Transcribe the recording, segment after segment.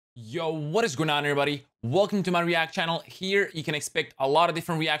Yo, what is going on, everybody? Welcome to my React channel. Here you can expect a lot of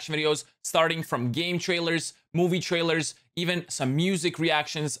different reaction videos, starting from game trailers, movie trailers, even some music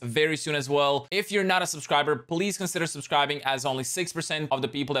reactions very soon as well. If you're not a subscriber, please consider subscribing, as only 6% of the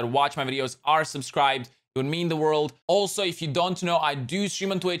people that watch my videos are subscribed. It would mean the world. Also, if you don't know, I do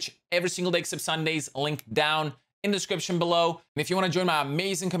stream on Twitch every single day except Sundays. Link down in the description below. And if you want to join my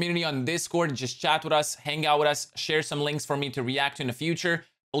amazing community on Discord, just chat with us, hang out with us, share some links for me to react to in the future,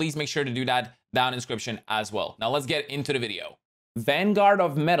 please make sure to do that down in the description as well. Now let's get into the video. Vanguard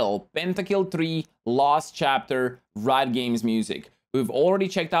of Metal, Pentakill 3, Lost Chapter, Riot Games music. We've already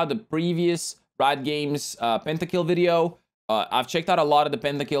checked out the previous Riot Games Pentakill video. I've checked out a lot of the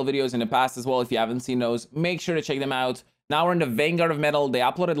Pentakill videos in the past as well. If you haven't seen those, make sure to check them out. Now we're in the Vanguard of Metal. They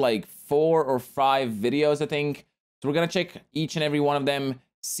uploaded like 4 or 5 videos, I think. So we're gonna check each and every one of them,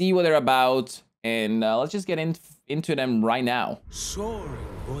 see what they're about, and let's just get into them right now. Soaring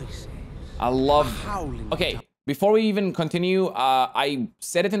voices. I love. Howling. Okay, before we even continue, I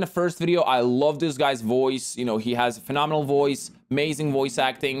said it in the first video. I love this guy's voice. You know, he has a phenomenal voice, amazing voice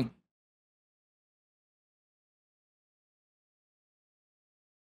acting.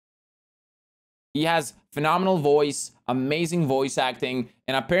 He has phenomenal voice, amazing voice acting,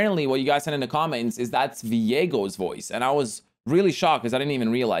 and apparently what you guys said in the comments is that's Viego's voice, and I was really shocked because I didn't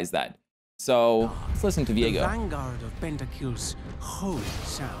even realize that. So let's listen to Viego. The vanguard of Pentakill's holy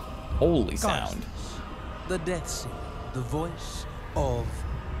sound. Holy sound. The death singer, the voice of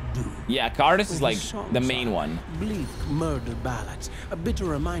doom. Yeah, Cardis is like His songs the main are one. Bleak murder ballads, a bitter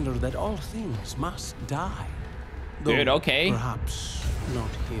reminder that all things must die. Though Dude, okay. Perhaps not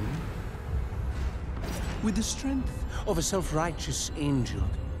him. With the strength of a self-righteous angel,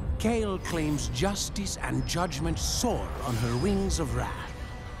 Kael claims justice and judgment soar on her wings of wrath.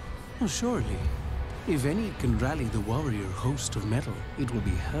 Well, surely, if any can rally the warrior host of metal, it will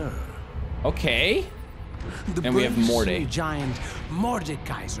be her. Okay. And we have brave Morday. Giant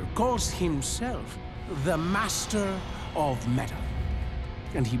Mordekaiser calls himself the master of metal,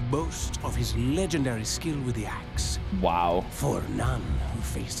 and he boasts of his legendary skill with the axe. Wow. For none who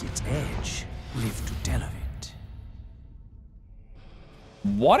face its edge live to tell of it.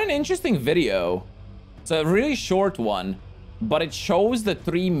 What an interesting video. It's a really short one, but it shows the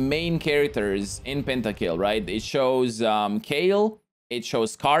 3 main characters in Pentakill, right? It shows Kael, it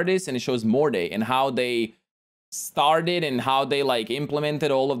shows Cardis, and it shows Morday, and how they started and how they like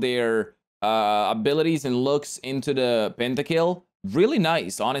implemented all of their abilities and looks into the Pentakill. Really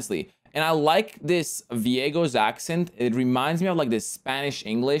nice, honestly. And I like this Viego's accent. It reminds me of like this Spanish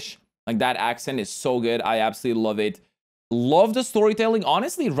English. Like that accent is so good. I absolutely love it. Love the storytelling.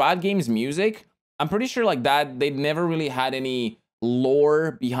 Honestly, Riot Games music, I'm pretty sure like that they never really had any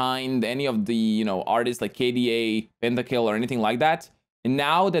lore behind any of the, you know, artists like KDA, Pentakill, or anything like that. And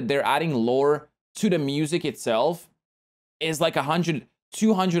now that they're adding lore to the music itself, is like 200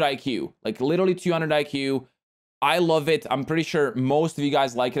 IQ, like literally 200 IQ. I love it. I'm pretty sure most of you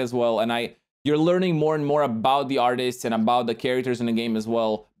guys like it as well. And you're learning more and more about the artists and about the characters in the game as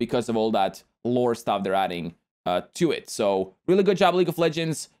well because of all that lore stuff they're adding to it. So really good job, League of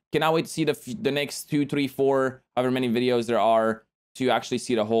Legends. Cannot wait to see the next 2, 3, 4, however many videos there are to actually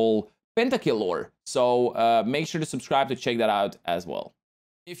see the whole Pentakill lore. So make sure to subscribe to check that out as well.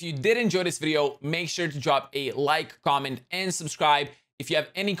 If you did enjoy this video, make sure to drop a like, comment, and subscribe. If you have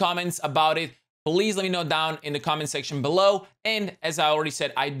any comments about it, please let me know down in the comment section below. And as I already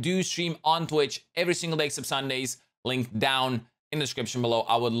said, I do stream on Twitch every single day except Sundays. Link down in the description below.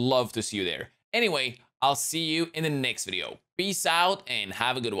 I would love to see you there. Anyway, I'll see you in the next video. Peace out and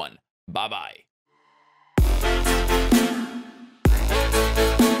have a good one. Bye-bye.